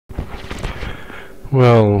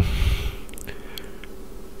Well,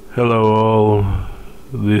 hello all.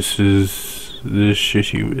 This is the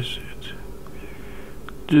Shitty Wizard.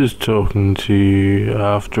 Just talking to you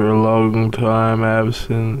after a long time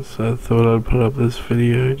absence. I thought I'd put up this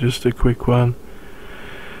video, just a quick one.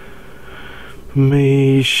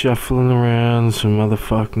 Me shuffling around some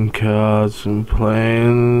motherfucking cards and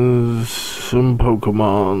playing some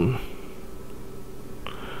Pokemon.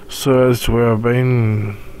 So as to where I've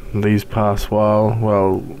been these past while,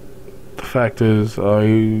 well, the fact is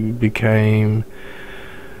I became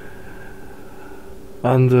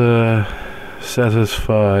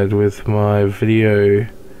undersatisfied with my video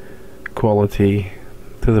quality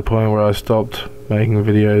to the point where I stopped making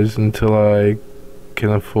videos until I can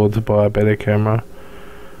afford to buy a better camera.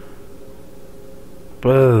 But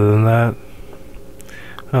other than that,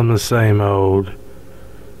 I'm the same old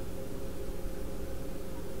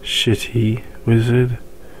shitty wizard,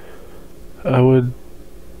 I would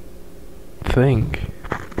think.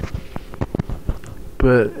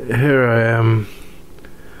 But here I am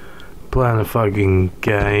playing a fucking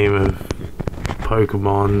game of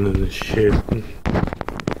Pokemon and shit.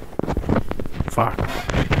 Fuck.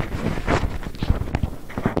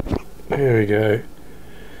 Here we go.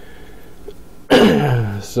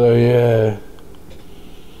 So yeah,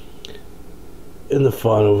 in the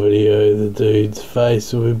final video the dude's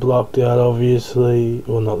face will be blocked out, obviously.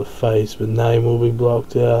 Well, not the face, but name will be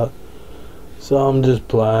blocked out. So I'm just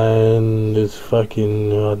playing this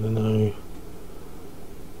fucking, I don't know,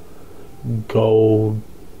 gold.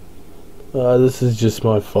 This is just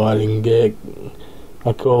my fighting deck.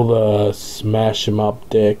 I call the smash 'em up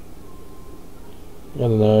deck. I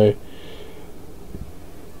don't know.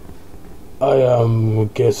 I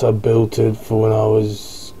guess I built it for when I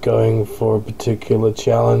was going for a particular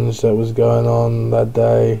challenge that was going on that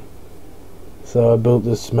day. So I built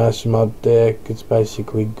this smash 'em up deck. It's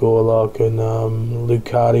basically Gorlock and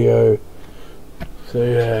Lucario. So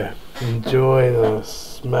yeah, enjoy the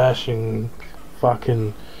smashing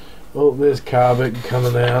fucking. Oh, there's Carbon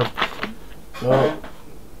coming out. Oh,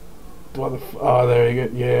 what the oh, there you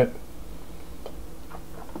go. Yeah.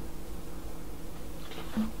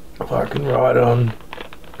 Fucking right on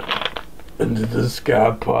into the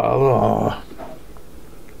discard pile.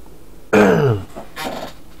 Oh.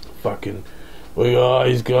 Fucking.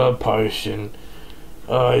 He's got a potion.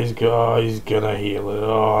 He's gonna heal it.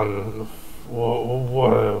 Oh,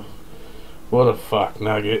 what a fuck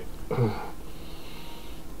nugget.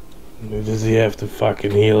 Does he have to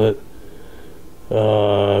fucking heal it?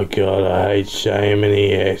 Oh god, I hate shaming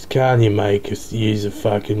EX. Can't you make us use a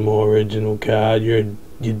fucking more original card? Your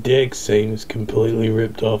deck seems completely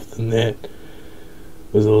ripped off the net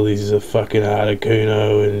with all these fucking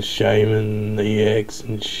Articuno and Shaman EX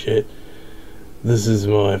and shit. This is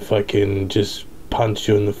my fucking just punch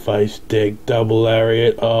you in the face deck, double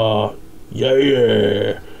lariat. Oh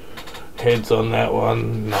yeah, heads on that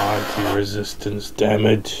one. 90 resistance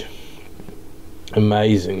damage.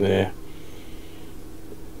 Amazing there.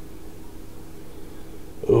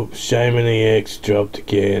 Oops, Shaman EX dropped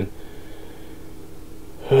again.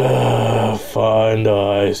 Find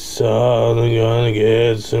ice. I'm gonna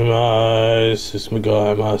get some ice. This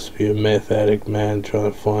guy must be a meth addict, man,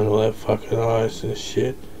 trying to find all that fucking ice and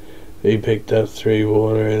shit. He picked up 3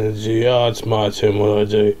 water energy. Oh, it's my turn. What do I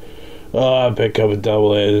do? Oh, I pick up a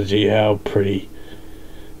double energy. How pretty.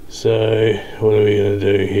 So, what are we gonna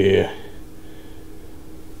do here?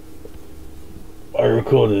 I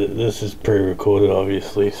recorded it. This is pre-recorded,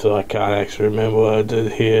 obviously, so I can't actually remember what I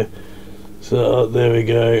did here. So there we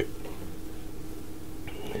go.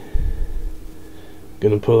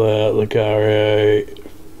 Gonna pull out Lucario.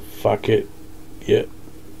 Fuck it. Yep.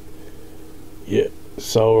 Yep.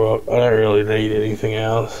 Soul Rock. I don't really need anything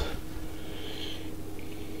else.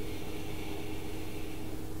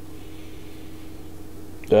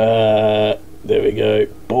 There we go.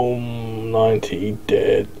 Boom. 90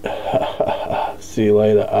 dead. See you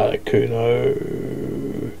later,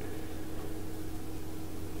 Articuno.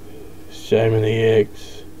 Shaman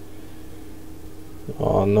EX.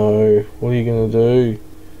 Oh no, what are you gonna do?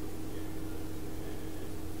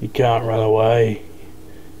 You can't run away.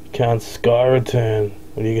 You can't sky return.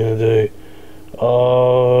 What are you gonna do?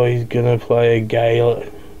 Oh, he's gonna play a Gale.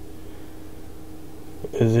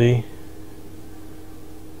 Is he?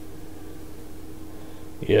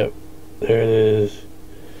 Yep, there it is.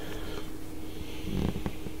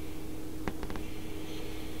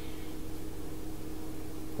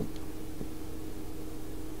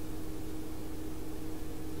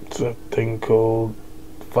 A thing called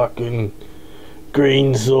fucking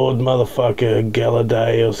green sword motherfucker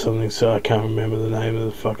Galaday or something, so I can't remember the name of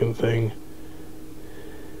the fucking thing.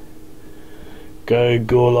 go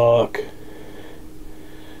Gulak.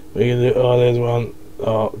 We can do, oh, there's one.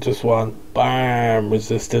 Oh, just one. Bam!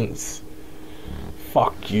 Resistance.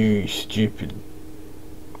 Fuck you, stupid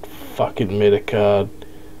fucking meta card.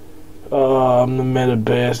 Oh, I'm the meta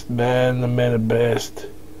best, man. The meta best.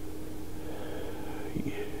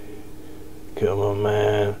 Come on,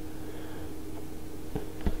 man.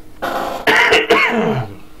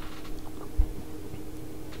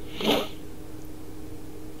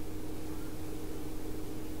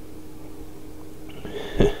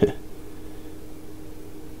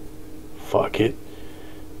 Fuck it.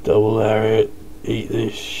 Double Lariat. Eat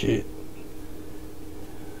this shit.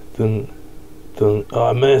 Then, oh,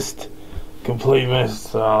 I missed. Complete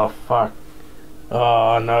miss. Oh, fuck.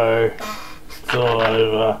 Oh, no. It's all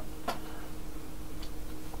over.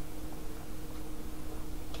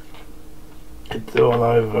 It's all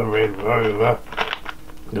over, Red Rover.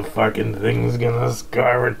 The fucking thing's gonna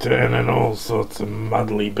sky return and all sorts of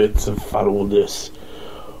muddly bits of fuddleness.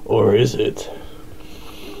 Or is it?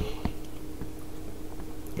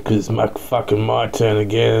 Because it's fucking my turn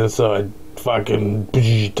again, so I fucking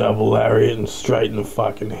double lariat and straight in the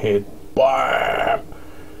fucking head. Bam!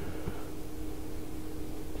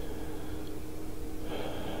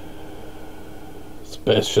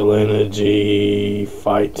 Special energy,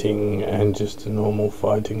 fighting, and just a normal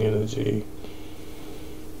fighting energy.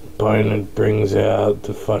 Opponent brings out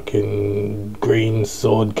the fucking green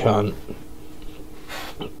sword cunt.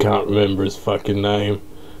 Can't remember his fucking name.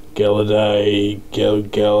 Galaday,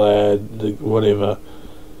 Galad, whatever.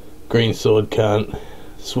 Green sword cunt.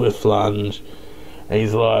 Swift lunge. And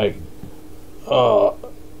he's like, oh,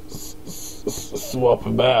 swap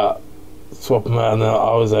him out. Now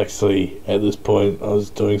I was actually, at this point, I was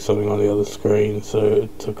doing something on the other screen, so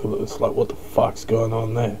it's like, what the fuck's going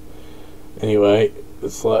on there? Anyway,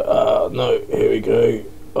 it's like, no, here we go.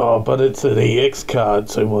 Oh, but it's an EX card,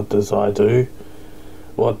 so what does I do?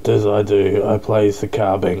 I plays the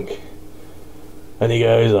Carbink. And he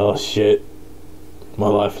goes, oh shit, my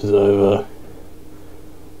life is over.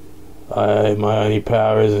 My only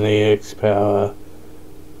power is an EX power.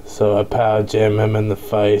 So I power jam him in the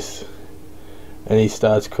face. And he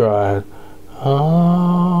starts crying.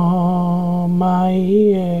 Oh, my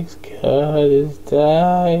EX card is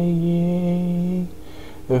dying.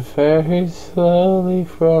 Very slowly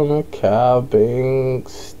from a Carbink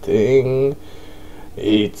sting.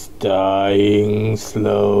 It's dying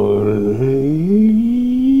slowly.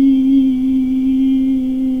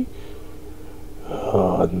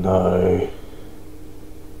 Oh no.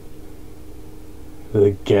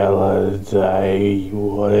 The Galaday,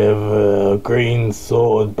 whatever, green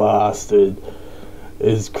sword bastard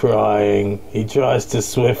is crying. He tries to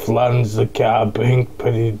swift lunge the Carbink,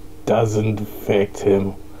 but it doesn't affect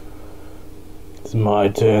him. It's my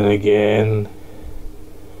turn again.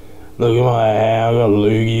 Look at my hair, I got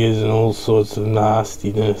loogies and all sorts of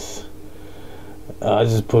nastiness. I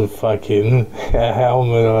just put a fucking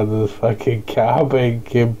helmet on the fucking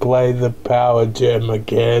Carbink and play the power gem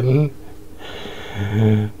again.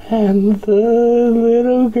 And the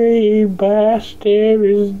little green bastard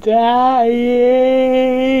is dying.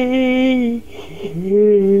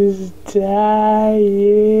 He's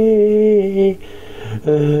dying.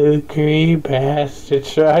 The green bastard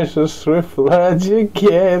tries to swift lunge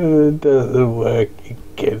again and it doesn't work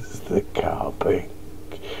against the Carbink.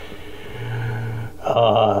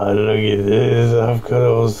 Oh, look at this. I've got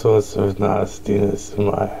all sorts of nastiness in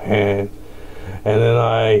my hand. And then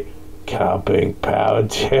I Carbink power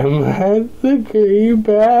gem and the green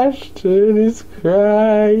bastard is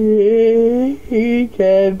crying. He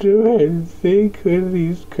can't do anything because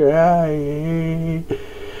he's crying.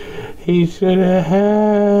 He should have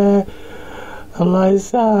had a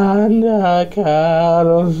Lysander card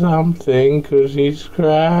or something because he's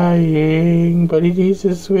crying. But he needs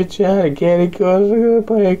to switch out again because I'm going to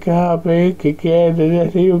play a Carbink again and then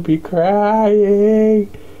he'll be crying.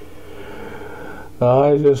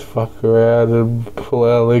 I just fuck around and pull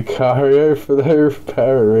out Lucario for no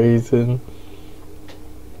apparent reason.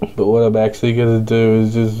 But what I'm actually gonna do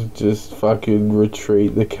is just fucking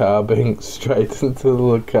retreat the Carbink straight into the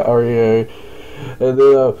Lucario, and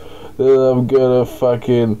then I'm gonna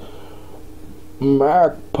fucking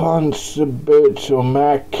Mac punch the bitch or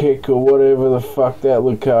Mac kick or whatever the fuck that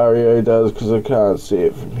Lucario does because I can't see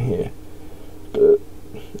it from here. But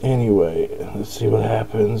anyway, let's see what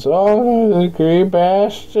happens. Oh, the green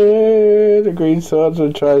bastard! The green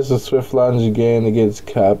swordsman tries to swift lunge again against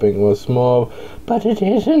Carbink once more, but it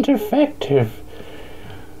isn't effective.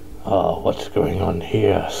 Oh, what's going on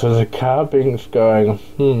here? So the Carbink's going,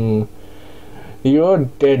 You're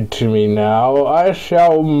dead to me now. I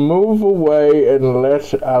shall move away and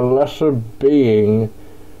let a lesser being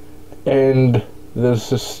end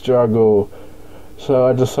this struggle. So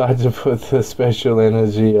I decided to put the special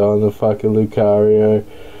energy on the fucking Lucario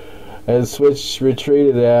and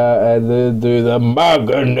retreated out and then do the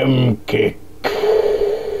Magnum kick.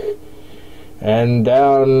 And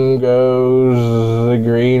down goes the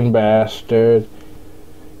green bastard.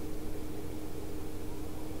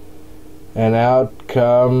 And out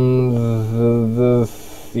comes the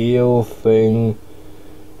seal thing,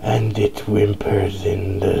 and it whimpers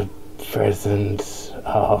in the presence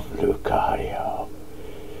of Lucario.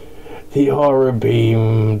 The aura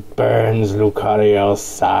beam burns Lucario's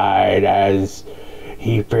side as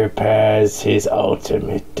he prepares his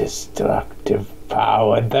ultimate destructive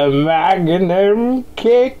power. The Magnum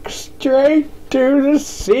kick straight to the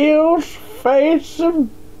seal's face of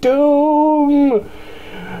doom.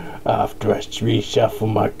 After I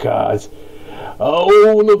reshuffle my cards.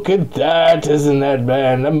 Oh, look at that, isn't that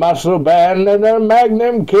band? A muscle band and a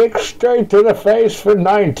Magnum kick straight to the face for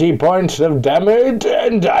 90 points of damage,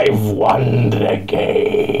 and I've won the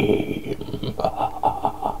game.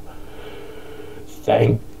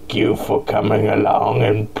 Thank you for coming along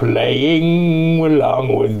and playing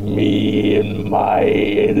along with me in my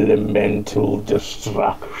elemental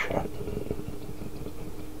destruction.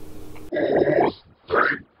 Oh,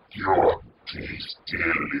 thank you, tasty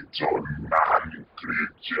little